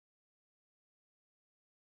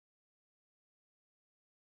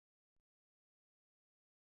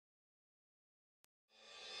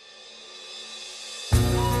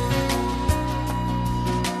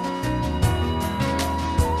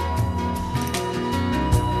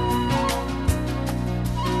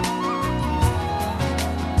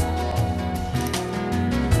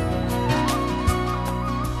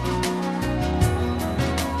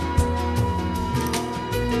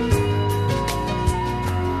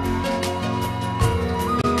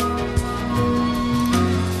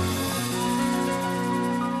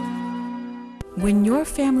When your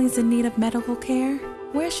family's in need of medical care,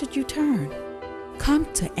 where should you turn?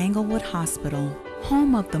 Come to Englewood Hospital,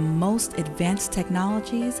 home of the most advanced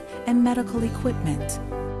technologies and medical equipment.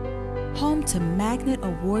 Home to Magnet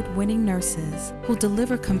Award-winning nurses who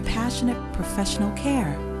deliver compassionate professional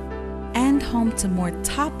care. And home to more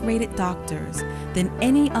top-rated doctors than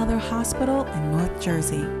any other hospital in North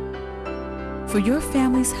Jersey. For your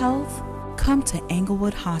family's health, come to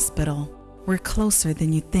Englewood Hospital. We're closer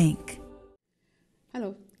than you think.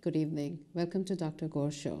 Hello, good evening. Welcome to Dr.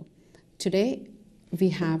 Gore's show. Today, we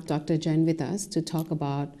have Dr. Jain with us to talk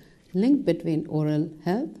about link between oral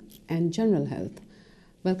health and general health.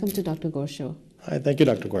 Welcome to Dr. Gore's show. Hi, thank you,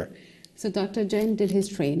 Dr. Gore. So Dr. Jain did his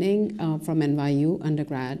training from NYU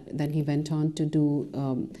undergrad. Then he went on to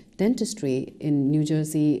do dentistry in New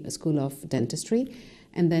Jersey School of Dentistry.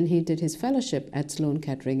 And then he did his fellowship at Sloan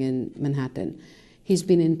Kettering in Manhattan. He's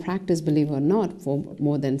been in practice, believe it or not, for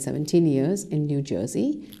more than 17 years in New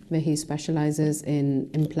Jersey, where he specializes in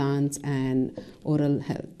implants and oral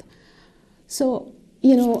health. So,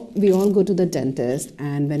 you know, we all go to the dentist,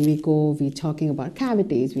 and when we go, we're talking about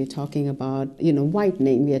cavities, we're talking about,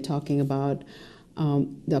 whitening, we are talking about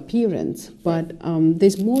the appearance. But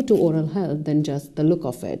there's more to oral health than just the look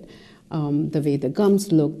of it. The way the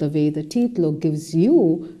gums look, the way the teeth look gives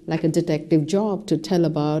you like a detective job to tell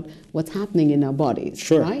about what's happening in our bodies,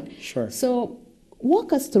 Sure, right? sure. So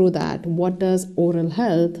walk us through that. What does oral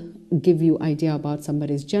health give you idea about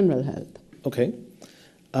somebody's general health? Okay.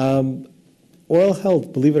 Oral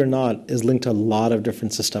health, believe it or not, is linked to a lot of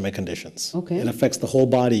different systemic conditions. Okay. It affects the whole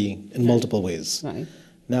body in multiple ways. Right.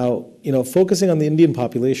 Now, focusing on the Indian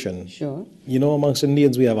population, Sure. Amongst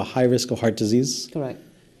Indians, we have a high risk of heart disease, Correct.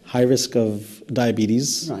 high risk of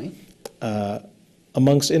diabetes. Right.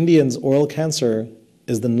 Amongst Indians, oral cancer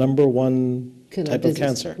is the number one Killer type disease. of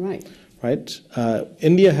cancer. Right. Right?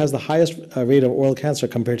 India has the highest rate of oral cancer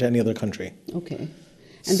compared to any other country. Okay.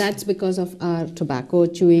 And that's because of our tobacco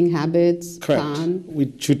chewing habits, Correct. pan. We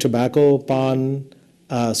chew tobacco, pan,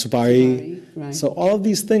 supari. Right. So all of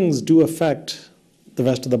these things do affect the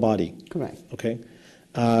rest of the body. Correct. Okay.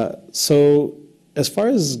 So as far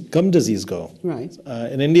as gum disease go, Right.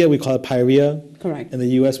 in India we call it pyorrhea. Correct. In the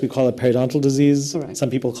U.S. we call it periodontal disease. Correct.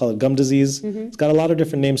 Some people call it gum disease. It's got a lot of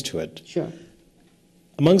different names to it. Sure.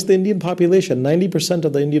 Amongst the Indian population, 90%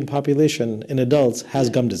 of the Indian population in adults has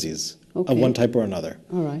gum disease Okay. of one type or another.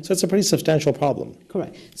 All right. So it's a pretty substantial problem.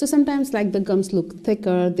 Correct. So sometimes like the gums look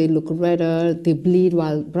thicker, they look redder, they bleed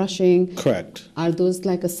while brushing. Correct. Are those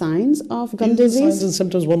like a signs of gum These are the disease? signs and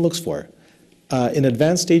symptoms one looks for. In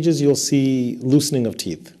advanced stages, you'll see loosening of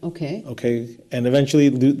teeth. Okay. Okay, and eventually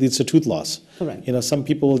leads to tooth loss. Correct. Some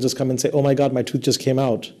people will just come and say, "Oh my God, my tooth just came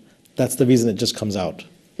out." That's the reason it just comes out.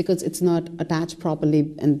 Because it's not attached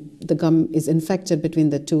properly and the gum is infected between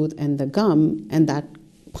the tooth and the gum, and that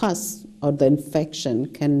pus or the infection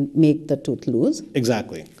can make the tooth loose.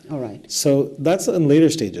 Exactly. All right. So that's in later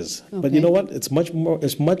stages. But you Okay. know what? It's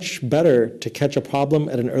much better to catch a problem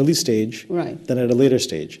at an early stage Right. than at a later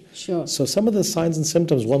stage. Sure. So some of the signs and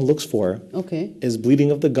symptoms one looks for Okay. is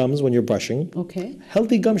bleeding of the gums when you're brushing. Okay.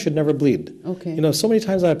 Healthy gums should never bleed. Okay. So many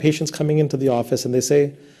times I have patients coming into the office and they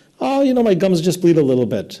say, "Oh, my gums just bleed a little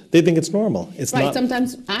bit." They think it's normal. It's Right. not.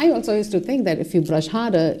 Sometimes I also used to think that if you brush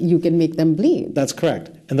harder, you can make them bleed. That's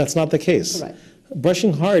correct. And that's not the case. Right.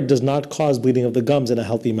 Brushing hard does not cause bleeding of the gums in a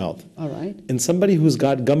healthy mouth. All right. In somebody who's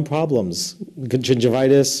got gum problems,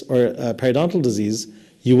 gingivitis or periodontal disease,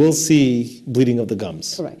 you will see bleeding of the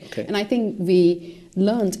gums. Correct. Okay. And I think we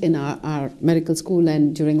learned in our medical school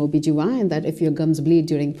and during OBGYN that if your gums bleed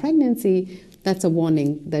during pregnancy, that's a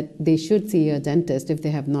warning that they should see a dentist if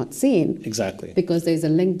they have not seen. Exactly. Because there's a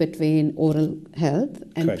link between oral health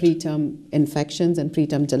and Correct. preterm infections and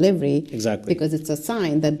preterm delivery. Exactly. Because it's a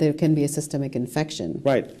sign that there can be a systemic infection.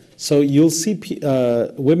 Right. So you'll see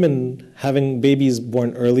women having babies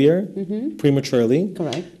born earlier, prematurely.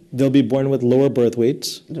 Correct. They'll be born with lower birth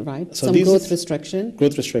weights. Right. So Some these- growth restriction.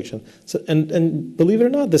 Growth restriction. So, and believe it or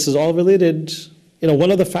not, this is all related.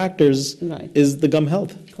 One of the factors Right. is the gum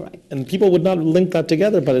health. Correct. And people would not link that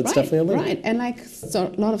together, but it's Right, definitely a link. right. And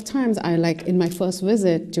so a lot of times in my first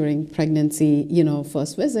visit during pregnancy,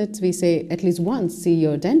 first visits, we say at least once see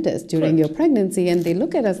your dentist during Correct. your pregnancy, and they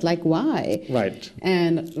look at us like, why? Right.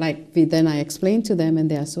 And then I explain to them, and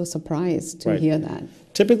they are so surprised to Right. hear that.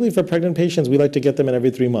 Typically for pregnant patients, we like to get them in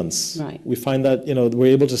every 3 months. Right. We find that,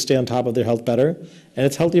 we're able to stay on top of their health better, and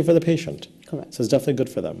it's healthier for the patient. Correct. So it's definitely good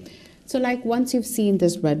for them. So once you've seen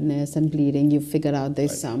this redness and bleeding, you figure out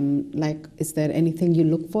there's some, is there anything you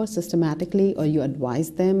look for systematically or you advise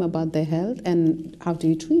them about their health, and how do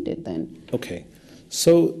you treat it then? Okay.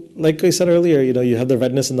 So, like I said earlier, you have the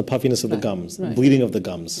redness and the puffiness of the Right, gums, right. bleeding of the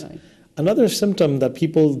gums. Right. Another symptom that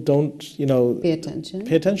people don't, Pay attention.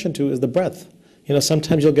 pay attention to is the breath.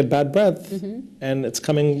 Sometimes you'll get bad breath, and it's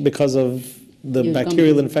coming because of the Your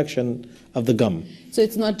bacterial gum. infection of the gum. So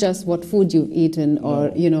it's not just what food you've eaten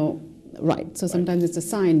or, right. So sometimes it's a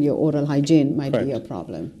sign your oral hygiene might be Correct. a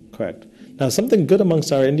problem. Correct. Now, something good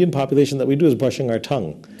amongst our Indian population that we do is brushing our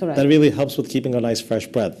tongue. Correct. That really helps with keeping a nice fresh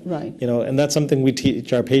breath. Right. And that's something we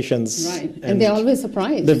teach our patients. Right. And they're always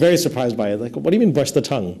surprised. They're very surprised by it. Like, what do you mean brush the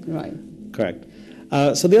tongue? Right. Correct.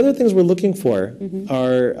 So the other things we're looking for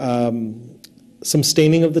are some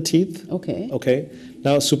staining of the teeth. Okay. Okay.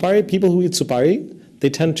 Now, supari, people who eat supari, they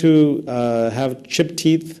tend to have chipped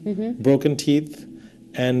teeth, broken teeth,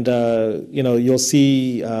 and you'll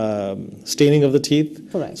see staining of the teeth.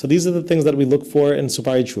 Correct. So these are the things that we look for in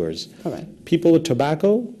supari chewers. Correct. People with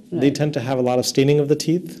tobacco, they Right. tend to have a lot of staining of the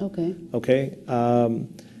teeth. Okay. Okay.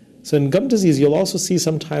 So in gum disease, you'll also see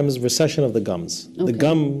sometimes recession of the gums. The Okay.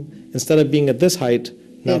 gum, instead of being at this height,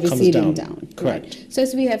 now They're comes receding down. Correct. Correct. So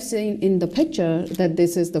as we have seen in the picture that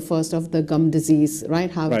this is the first of the gum disease,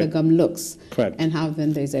 right? How the Right. gum looks. Correct. And how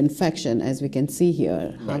when there's infection, as we can see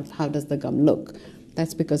here, Right. how does the gum look?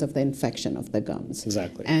 That's because of the infection of the gums.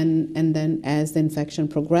 Exactly. And then as the infection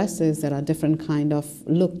progresses, there are different kind of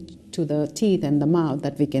look to the teeth and the mouth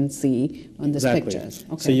that we can see on these Exactly. pictures.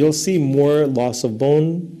 Okay. So you'll see more loss of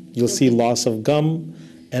bone, you'll see loss of gum,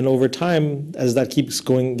 and over time, as that keeps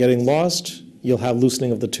getting lost, you'll have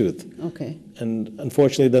loosening of the tooth. Okay. And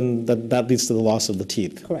unfortunately, then that leads to the loss of the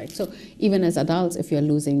teeth. Correct. So even as adults, if you're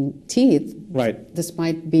losing teeth, Right. this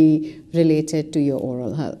might be related to your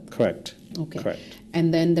oral health. Correct. Okay. Correct.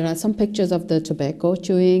 And then there are some pictures of the tobacco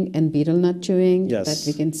chewing and betel nut chewing Yes. that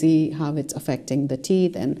we can see how it's affecting the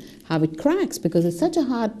teeth and how it cracks because it's such a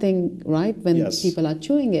hard thing, right? When Yes. people are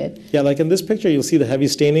chewing it. Yeah, like in this picture, you'll see the heavy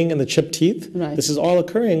staining and the chipped teeth. Right. This is all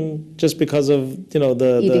occurring just because of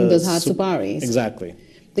the Eating those hard sup- suparis. Exactly.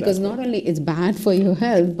 Because Exactly. not only it's bad for your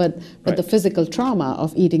health, but Right. the physical trauma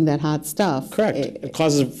of eating that hard stuff. Correct. eh, It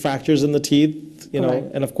causes fractures in the teeth,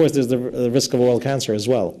 Correct. and of course there's the risk of oral cancer as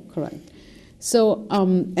well. Correct. So,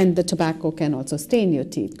 and the tobacco can also stain your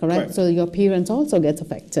teeth, correct? Correct. So your appearance also gets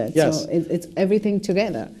affected. Yes. So it's everything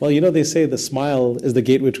together. Well, they say the smile is the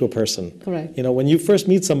gateway to a person. Correct. When you first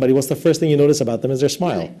meet somebody, what's the first thing you notice about them is their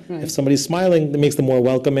smile. Right, right. If somebody's smiling, that makes them more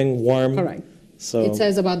welcoming, warm. Correct. So It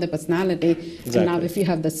says about the personality. And now Exactly. if you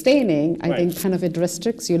have the staining, I Right. think kind of it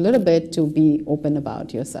restricts you a little bit to be open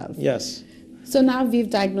about yourself. yes. So now we've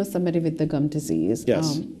diagnosed somebody with the gum disease.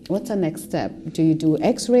 Yes. What's the next step? Do you do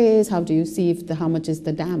x-rays? How do you see how much is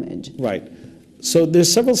the damage? Right. So there's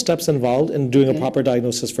several steps involved in doing Okay. a proper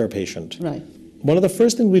diagnosis for a patient. Right. One of the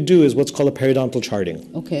first things we do is what's called a periodontal charting.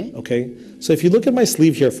 Okay. Okay? So if you look at my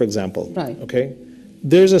sleeve here, for example, Right. okay,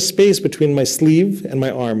 there's a space between my sleeve and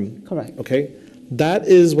my arm. Correct. Okay? That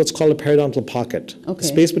is what's called a periodontal pocket. Okay. The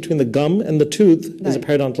space between the gum and the tooth is a Right.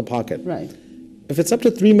 periodontal pocket. Right. If it's up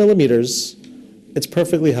to 3 millimeters, it's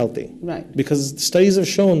perfectly healthy. Right. Because studies have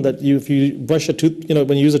shown that if you brush a tooth,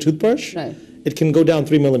 when you use a toothbrush, Right. it can go down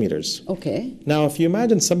 3 millimeters. Okay. Now, if you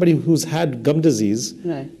imagine somebody who's had gum disease,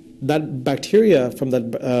 Right. that bacteria from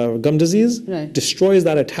that gum disease Right. destroys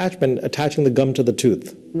that attachment, attaching the gum to the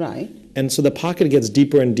tooth. Right. And so the pocket gets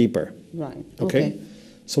deeper and deeper. Right. Okay?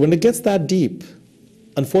 So when it gets that deep,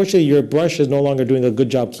 unfortunately, your brush is no longer doing a good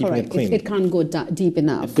job keeping Correct. it clean. It can't go deep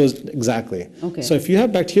enough. It goes exactly. Okay. So if you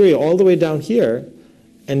have bacteria all the way down here,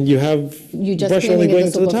 and you have You're just brush cleaning only it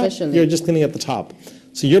going to the top, superficially. you're just cleaning at the top.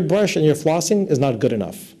 So your brush and your flossing is not good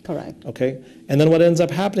enough. Correct. Okay. And then what ends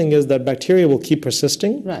up happening is that bacteria will keep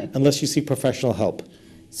persisting Right. unless you seek professional help.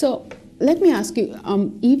 So let me ask you,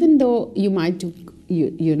 even though you might do,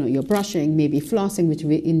 you're brushing, maybe flossing, which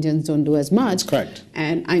we Indians don't do as much. That's correct.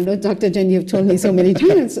 And I know, Dr. Jain, you've told me so many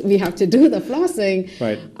times we have to do the flossing.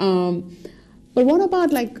 Right. But what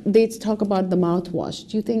about, they talk about the mouthwash?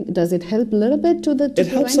 Do you think, does it help a little bit to It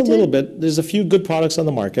helps a prevent little it? bit. There's a few good products on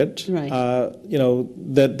the market, Right.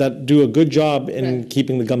 that do a good job in Right.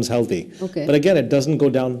 keeping the gums healthy. Okay. But again, it doesn't go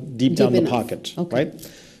down deep down the enough. pocket, Okay. right?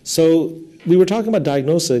 So we were talking about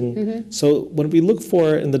diagnosing. Mm-hmm. So what we look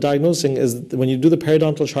for in the diagnosing is when you do the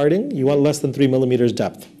periodontal charting, you want less than 3 millimeters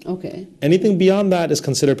depth. Okay. Anything beyond that is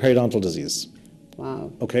considered periodontal disease.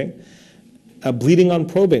 Wow. Okay. Bleeding on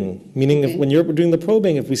probing, meaning Okay. if when you're doing the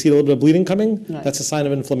probing, if we see a little bit of bleeding coming, Right. that's a sign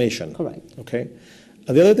of inflammation. Correct. Okay.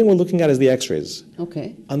 The other thing we're looking at is the X-rays.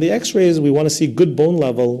 Okay. On the X-rays, we want to see good bone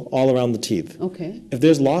level all around the teeth. Okay. If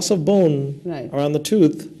there's loss of bone Right. around the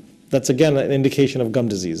tooth, that's again an indication of gum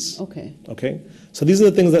disease. Okay. Okay. So these are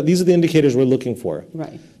the indicators we're looking for.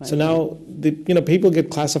 Right. So now, people get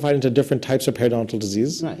classified into different types of periodontal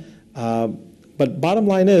disease. Right. But bottom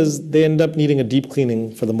line is, they end up needing a deep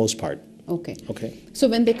cleaning for the most part. Okay. Okay. So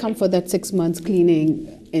when they come for that 6 months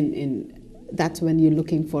cleaning, that's when you're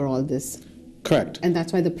looking for all this. Correct. And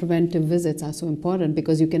that's why the preventive visits are so important,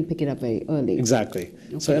 because you can pick it up very early. Exactly.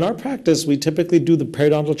 Okay. So in our practice, we typically do the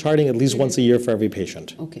periodontal charting at least once a year for every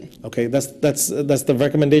patient. Okay. Okay. That's the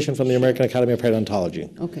recommendation from the American Academy of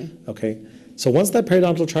Periodontology. Okay. Okay. So once that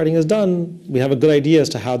periodontal charting is done, we have a good idea as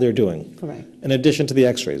to how they're doing. Correct. In addition to the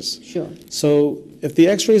X-rays. Sure. So if the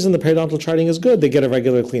X-rays and the periodontal charting is good, they get a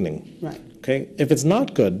regular cleaning. Right. Okay. If it's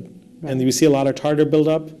not good, Right. and we see a lot of tartar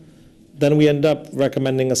buildup, then we end up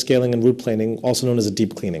recommending a scaling and root planing, also known as a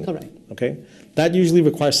deep cleaning. Correct. Okay? That usually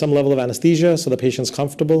requires some level of anesthesia so the patient's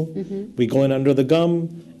comfortable. We go in under the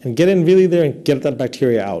gum and get in really there and get that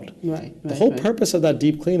bacteria out. Right. The whole purpose of that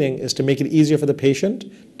deep cleaning is to make it easier for the patient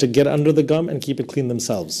to get under the gum and keep it clean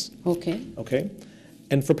themselves. Okay. Okay?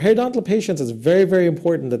 And for periodontal patients, it's very, very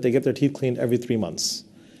important that they get their teeth cleaned every 3 months.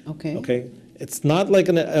 Okay. Okay? It's not like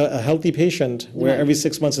a healthy patient where every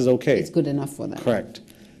 6 months is okay. It's good enough for that. Correct.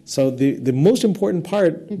 So the most important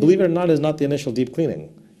part, believe it or not, is not the initial deep cleaning.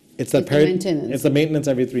 It's the maintenance. It's the maintenance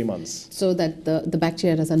every 3 months. So that the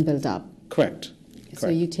bacteria doesn't build up. Correct. So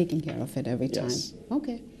you're taking care of it every time. Yes.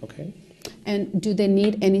 Okay. Okay. And do they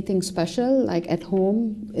need anything special, like at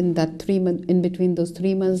home, in that 3 month, in between those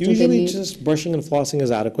 3 months? Usually just brushing and flossing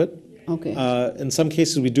is adequate. Okay. In some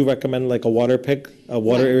cases, we do recommend like a water pick, a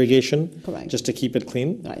water irrigation, Correct. just to keep it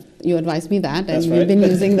clean. Right. You advised me that, That's and right. we've been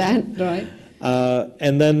using that. Right.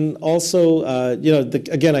 And then also,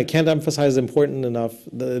 again, I can't emphasize the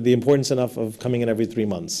importance enough of coming in every 3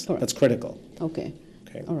 months. Correct. That's critical. Okay.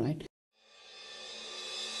 Okay. All right.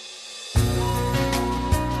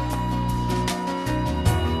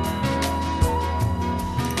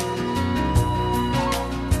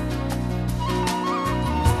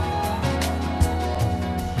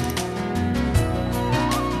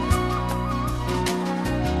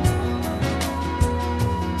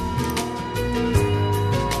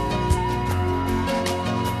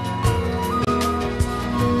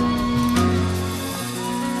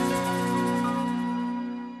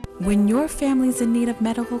 When your family's in need of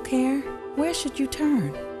medical care, where should you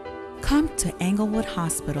turn? Come to Englewood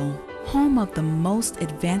Hospital, home of the most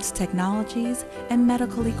advanced technologies and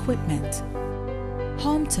medical equipment.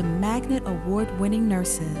 Home to Magnet Award-winning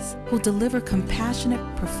nurses who deliver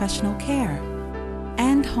compassionate professional care.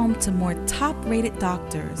 And home to more top-rated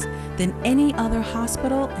doctors than any other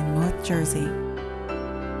hospital in North Jersey.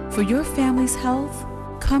 For your family's health,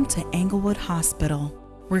 come to Englewood Hospital.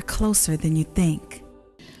 We're closer than you think.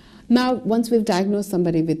 Now, once we've diagnosed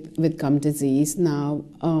somebody with gum disease, now,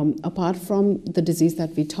 apart from the disease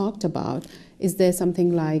that we talked about, is there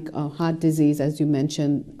something like heart disease, as you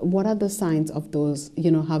mentioned? What are the signs of those?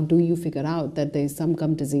 How do you figure out that there's some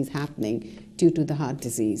gum disease happening due to the heart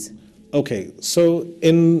disease? Okay, so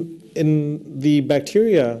in the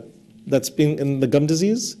bacteria that's being in the gum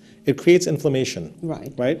disease, it creates inflammation.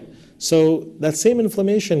 Right. Right? So that same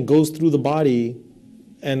inflammation goes through the body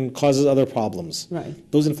and causes other problems. Right.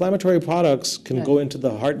 Those inflammatory products can go into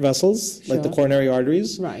the heart vessels, like the Sure. coronary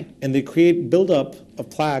arteries, Right. and they create buildup of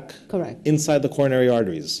plaque Correct. inside the coronary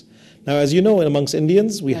arteries. Now, as you know, amongst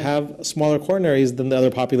Indians, we have smaller coronaries than the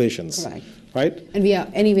other populations. Correct. Right? And we are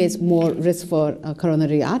anyways more risk for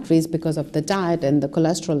coronary arteries because of the diet and the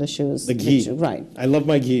cholesterol issues. The ghee. Right. I love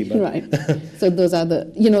my ghee. But Right. So those are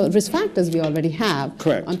the risk factors we already have.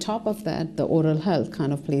 Correct. On top of that, the oral health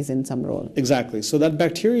kind of plays in some role. Exactly. So that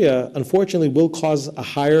bacteria, unfortunately, will cause a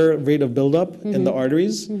higher rate of buildup in the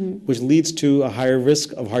arteries, which leads to a higher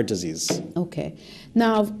risk of heart disease. Okay.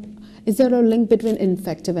 Now, is there a link between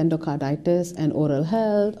infective endocarditis and oral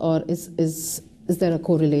health, or is there a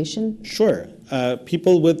correlation? Sure.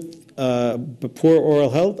 People with poor oral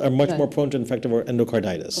health are much Right. more prone to infective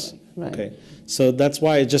endocarditis. Right. Okay. So that's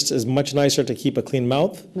why it just is much nicer to keep a clean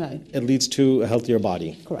mouth. Right. It leads to a healthier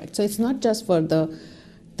body. Correct. So it's not just for the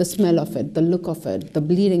smell of it, the look of it, the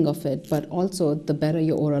bleeding of it, but also the better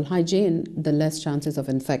your oral hygiene, the less chances of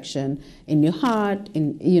infection in your heart,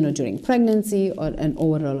 during pregnancy, or an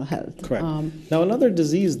overall health. Correct. Now, another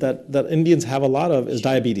disease that Indians have a lot of is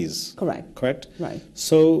diabetes. Correct. Correct? Right.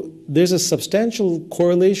 So there's a substantial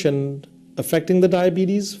correlation affecting the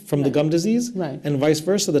diabetes from the gum disease, Right. and vice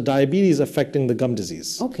versa, the diabetes affecting the gum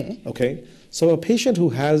disease. Okay. Okay? So a patient who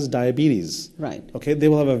has diabetes, Right. okay, they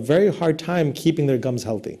will have a very hard time keeping their gums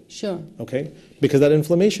healthy. Sure. Okay? Because that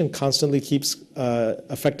inflammation constantly keeps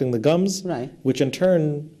affecting the gums, Right. which in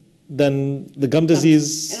turn then the gum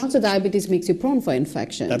disease... And also diabetes makes you prone for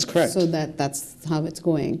infection. That's correct. So that's how it's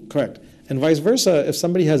going. Correct. And vice versa, if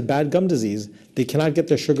somebody has bad gum disease, they cannot get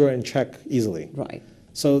their sugar in check easily. Right.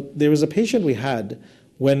 So there was a patient we had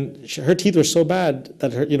when her teeth were so bad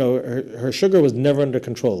that her sugar was never under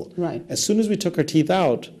control. Right. As soon as we took her teeth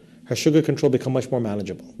out, her sugar control became much more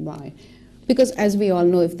manageable. Right. Because as we all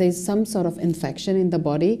know, if there's some sort of infection in the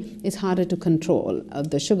body, it's harder to control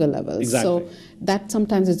the sugar levels. Exactly. So that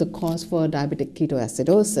sometimes is the cause for diabetic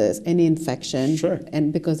ketoacidosis, any infection. Sure.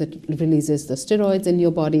 And because it releases the steroids in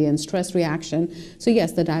your body and stress reaction. So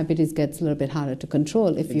yes, the diabetes gets a little bit harder to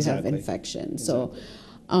control if you have infection. So,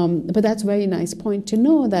 but that's a very nice point to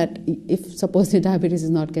know that if suppose your diabetes is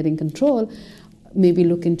not getting control, maybe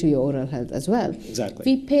look into your oral health as well. Exactly.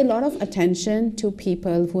 We pay a lot of attention to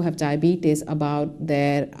people who have diabetes about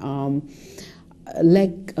their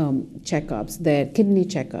leg checkups, their kidney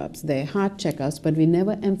checkups, their heart checkups, but we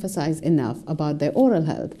never emphasize enough about their oral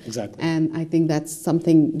health. Exactly. And I think that's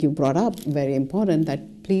something you brought up, very important,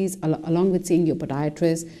 that please, along with seeing your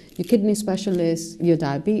podiatrist, your kidney specialist, your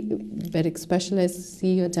diabetic specialist,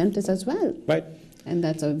 see your dentist as well. Right. And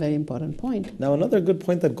that's a very important point. Now, another good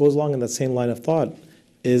point that goes along in that same line of thought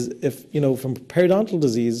is if, from periodontal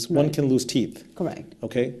disease, one can lose teeth. Correct.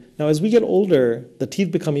 Okay? Now, as we get older, the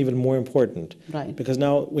teeth become even more important. Right. Because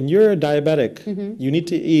now, when you're a diabetic, you need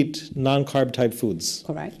to eat non-carb type foods.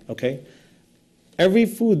 Correct. Okay? Every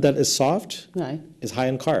food that is soft Right. is high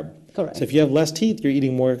in carb. Correct. So if you have less teeth, you're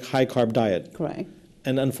eating more high-carb diet. Correct.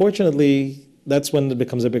 And unfortunately, that's when it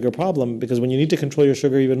becomes a bigger problem, because when you need to control your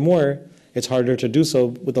sugar even more, it's harder to do so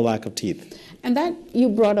with the lack of teeth. And that you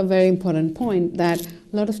brought a very important point, that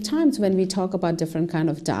a lot of times when we talk about different kind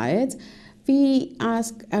of diets, we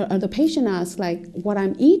ask, or the patient asks, like, what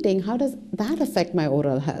I'm eating, how does that affect my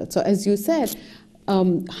oral health? So as you said,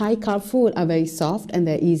 high carb food are very soft and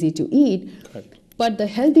they're easy to eat. Correct. But the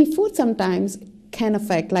healthy food sometimes can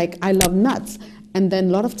affect, like I love nuts. And then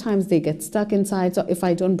a lot of times they get stuck inside. So if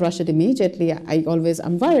I don't brush it immediately,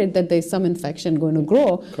 I'm worried that there's some infection going to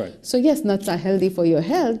grow. Correct. So yes, nuts are healthy for your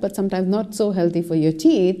health, but sometimes not so healthy for your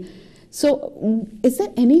teeth. So is there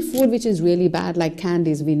any food which is really bad, like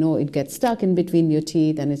candies? We know it gets stuck in between your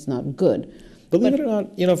teeth and it's not good. Believe it or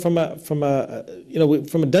not, from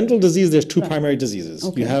a dental disease, there's two primary diseases.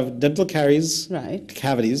 Okay. You have dental caries,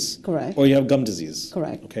 cavities, Correct. or you have gum disease.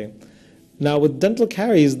 Correct. Okay. Now, with dental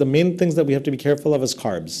caries, the main things that we have to be careful of is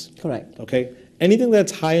carbs. Correct. Okay. Anything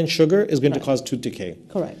that's high in sugar is going to cause tooth decay.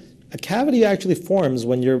 Correct. A cavity actually forms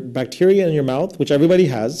when your bacteria in your mouth, which everybody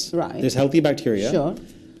has, there's healthy bacteria. Sure.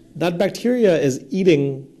 That bacteria is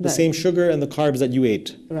eating the same sugar and the carbs that you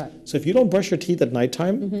ate. Right. So if you don't brush your teeth at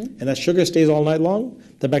nighttime and that sugar stays all night long,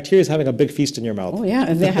 the bacteria is having a big feast in your mouth. Oh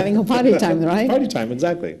yeah, they're having a party time, right? Party time,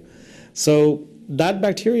 exactly. So that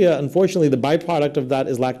bacteria, unfortunately, the byproduct of that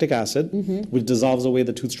is lactic acid, which dissolves away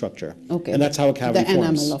the tooth structure. Okay. And that's how a cavity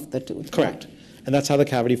forms. The enamel of the tooth. Correct. Right. And that's how the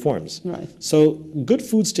cavity forms. Right. So good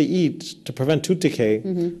foods to eat to prevent tooth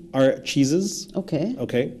decay are cheeses. Okay.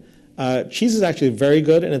 Okay. Cheese is actually very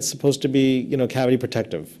good, and it's supposed to be, cavity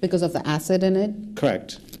protective. Because of the acid in it?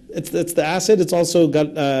 Correct. It's the acid. It's also got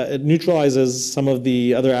it neutralizes some of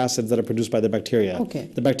the other acids that are produced by the bacteria. Okay.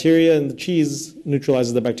 The bacteria in the cheese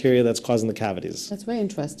neutralizes the bacteria that's causing the cavities. That's very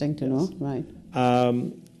interesting to know.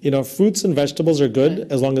 Right. Fruits and vegetables are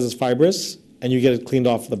good as long as it's fibrous and you get it cleaned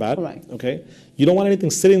off the bat. Right. Okay. You don't want anything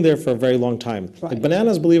sitting there for a very long time. Right. Like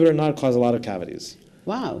bananas, believe it or not, cause a lot of cavities.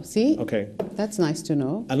 Wow. See? Okay. That's nice to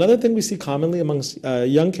know. Another thing we see commonly amongst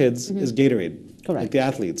young kids is Gatorade. Correct. Like the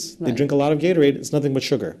athletes. They Right. drink a lot of Gatorade. It's nothing but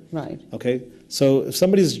sugar. Right. Okay. So if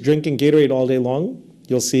somebody's drinking Gatorade all day long,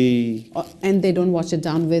 you'll see. And they don't wash it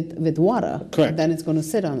down with water. Correct. Then it's going to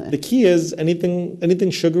sit on it. The key is anything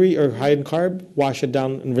sugary or high in carb, wash it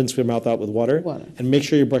down and rinse your mouth out with water. And make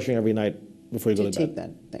sure you're brushing every night before you go to bed. Take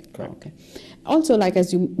that thing. Correct. Okay. Also, like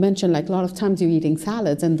as you mentioned, like a lot of times you're eating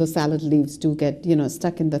salads and those salad leaves do get,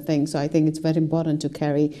 stuck in the thing. So I think it's very important to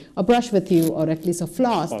carry a brush with you or at least a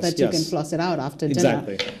floss that you can floss it out after dinner.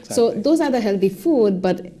 Exactly. So those are the healthy food,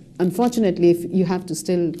 but unfortunately, if you have to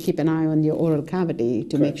still keep an eye on your oral cavity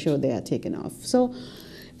to make sure they are taken off. So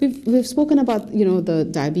we've spoken about, the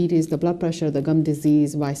diabetes, the blood pressure, the gum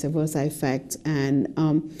disease, vice versa effects, and,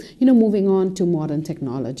 moving on to modern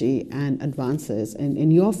technology and advances in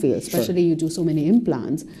your field, especially you do so many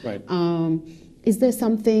implants. Right. Is there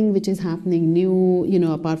something which is happening new,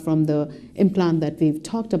 apart from the implant that we've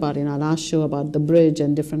talked about in our last show about the bridge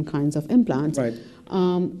and different kinds of implants? Right.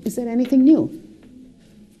 Is there anything new?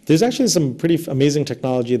 There's actually some pretty amazing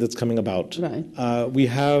technology that's coming about. Right.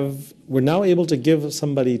 We're now able to give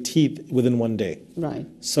somebody teeth within 1 day. Right.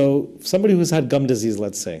 So somebody who's had gum disease,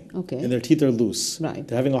 let's say, Okay. and their teeth are loose, Right.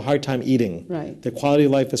 they're having a hard time eating, Right. their quality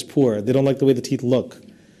of life is poor, they don't like the way the teeth look.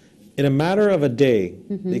 In a matter of a day,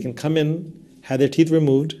 they can come in, have their teeth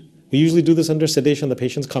removed. We usually do this under sedation, the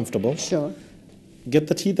patient's comfortable. Sure. Get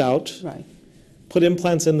the teeth out, Right. put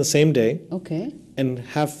implants in the same day, Okay. and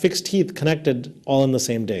have fixed teeth connected all in the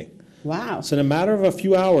same day. Wow. So in a matter of a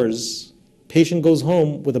few hours, patient goes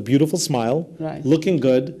home with a beautiful smile, Right. looking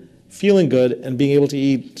good, feeling good, and being able to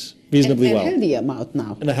eat reasonably and well. healthier mouth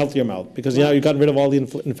now. And a healthier mouth, because now you've gotten rid of all the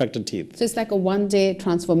infected teeth. So it's like a one-day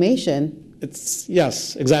transformation.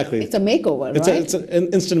 Yes, exactly. It's a makeover, It's right? it's an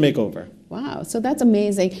instant makeover. Wow, so that's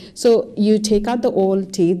amazing. So you take out the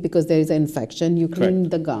old teeth because there is an infection, you clean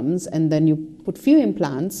the gums, and then you put few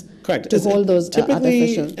implants Correct. to hold those typically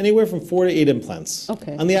artificial. anywhere from 4 to 8 implants.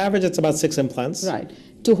 Okay. On the average, it's about 6 implants. Right,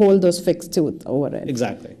 to hold those fixed tooth over it.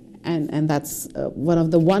 Exactly. And that's one of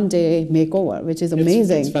the one-day makeover, which is It's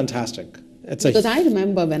amazing. fantastic. Because I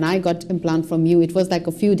remember when I got implant from you, it was like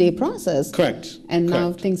a few-day process. Correct. And now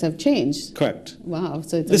Correct. things have changed. Correct. Wow,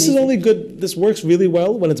 so it's This amazing. is only good, this works really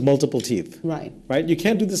well when it's multiple teeth. Right. Right? You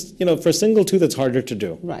can't do this, for a single tooth, it's harder to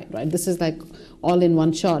do. Right. This is like all in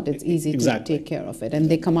one shot. It's easy Exactly. to take care of it. And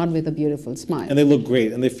they come out with a beautiful smile. And they look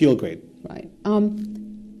great and they feel great. Right.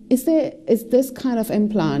 Is this kind of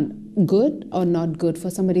implant good or not good for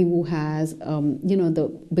somebody who has,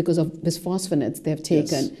 because of bisphosphonates they've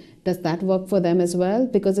taken? Yes. Does that work for them as well?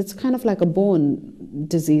 Because it's kind of like a bone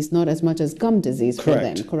disease, not as much as gum disease for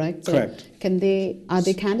them, correct? So Correct. Are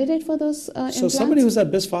they candidate for those implants? So somebody who's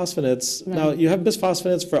had bisphosphonates, now you have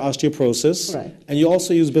bisphosphonates for osteoporosis, Right. and you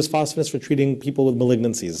also use bisphosphonates for treating people with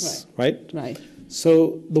malignancies, right? Right.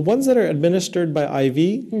 So the ones that are administered by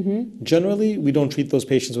IV, generally we don't treat those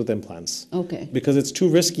patients with implants. Okay. Because it's too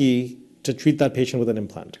risky to treat that patient with an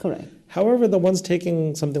implant. Correct. However, the ones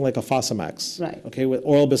taking something like a Fosamax, Right. okay, with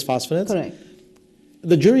oral bisphosphonates, Correct.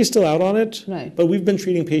 the jury's still out on it, Right. but we've been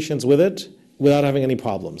treating patients with it without having any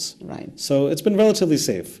problems. Right. So it's been relatively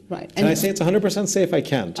safe. Right. Can And- I say it's 100% safe? I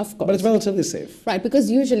can't. Of course. But it's relatively safe. Right,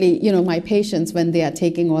 because usually, my patients, when they are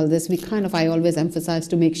taking all this, I always emphasize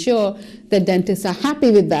to make sure the dentists are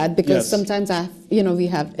happy with that, because Yes. sometimes we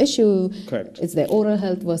have issue. Correct. It's their oral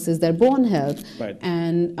health versus their bone health. Right.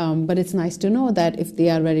 And but it's nice to know that if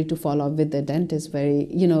they are ready to follow up with the dentist very,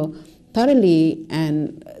 thoroughly,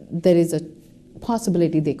 and there is a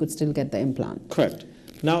possibility they could still get the implant. Correct.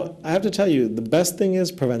 Now, I have to tell you, the best thing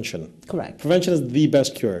is prevention. Correct. Prevention is the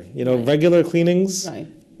best cure. Regular cleanings. Right.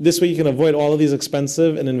 This way you can avoid all of these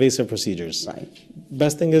expensive and invasive procedures. Right.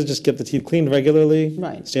 Best thing is just get the teeth cleaned regularly.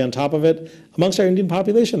 Right. Stay on top of it. Amongst our Indian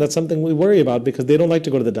population, that's something we worry about because they don't like to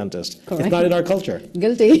go to the dentist. Correct. It's not in our culture.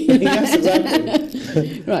 Guilty. Yes,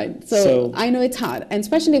 exactly. Right. So- So I know it's hard, and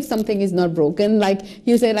especially if something is not broken. Like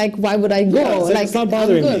you say, why would I go? Yeah, it's not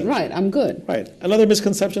bothering I'm good. me. Right. I'm good. Right. Another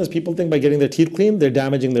misconception is people think by getting their teeth cleaned, they're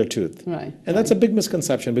damaging their tooth. Right. And that's a big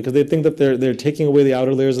misconception because they think that they're taking away the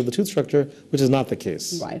outer layers of the tooth structure, which is not the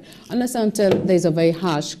case. Right. Unless until there's a very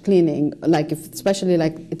harsh cleaning, especially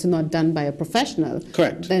it's not done by a professional.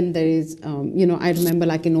 Correct. Then there is, I remember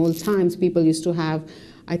in old times, people used to have,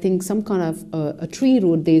 I think, some kind of a tree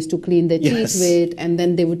root they used to clean their Yes. teeth with, and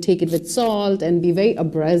then they would take it with salt and be very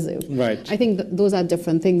abrasive. Right. I think those are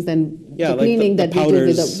different things than Yeah, the like cleaning the that we do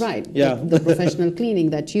with powders. the professional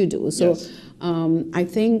cleaning that you do. So Yes. I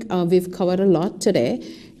think we've covered a lot today.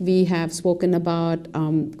 We have spoken about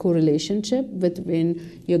correlationship between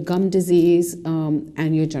your gum disease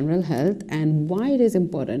and your general health, and why it is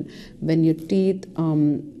important when your teeth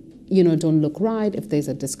don't look right, if there's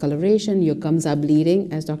a discoloration, your gums are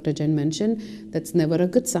bleeding, as Dr. Jain mentioned, that's never a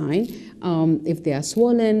good sign. If they are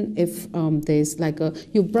swollen, if there's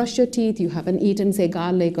you brush your teeth, you haven't eaten, say,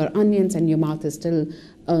 garlic or onions, and your mouth is still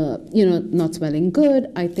not smelling good,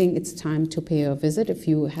 I think it's time to pay a visit if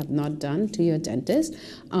you have not done to your dentist.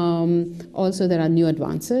 Also, there are new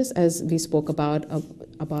advances, as we spoke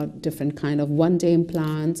about different kind of one-day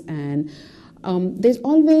implants, and there's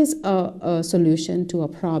always a solution to a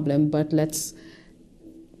problem, but let's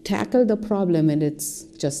tackle the problem when it's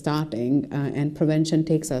just starting, and prevention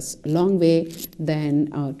takes us a long way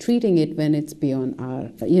than treating it when it's beyond our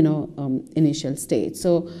initial stage.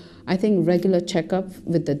 So I think regular checkup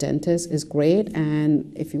with the dentist is great,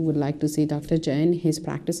 and if you would like to see Dr. Jain, his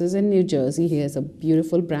practice is in New Jersey. He has a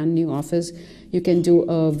beautiful brand new office. You can do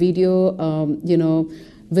a video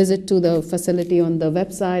visit to the facility on the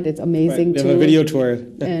website. It's amazing. Right. We have a video tour.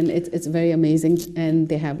 And it's very amazing, and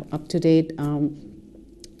they have up-to-date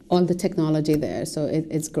all the technology there. So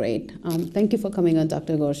it's great. Thank you for coming on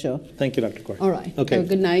Dr. Gore Show. Thank you, Dr. Kaur. All right. Okay.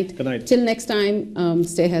 Good night. Good night. Till next time,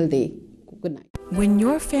 stay healthy. Good night. When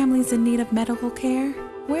your family's in need of medical care,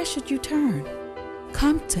 where should you turn?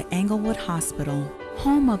 Come to Englewood Hospital,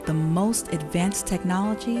 home of the most advanced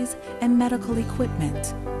technologies and medical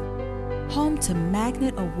equipment. Home to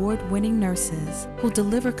Magnet Award-winning nurses who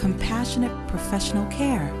deliver compassionate professional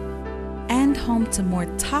care. And home to more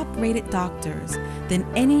top-rated doctors than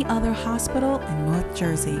any other hospital in North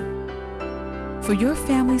Jersey. For your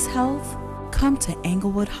family's health, come to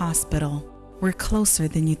Englewood Hospital. We're closer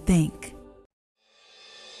than you think.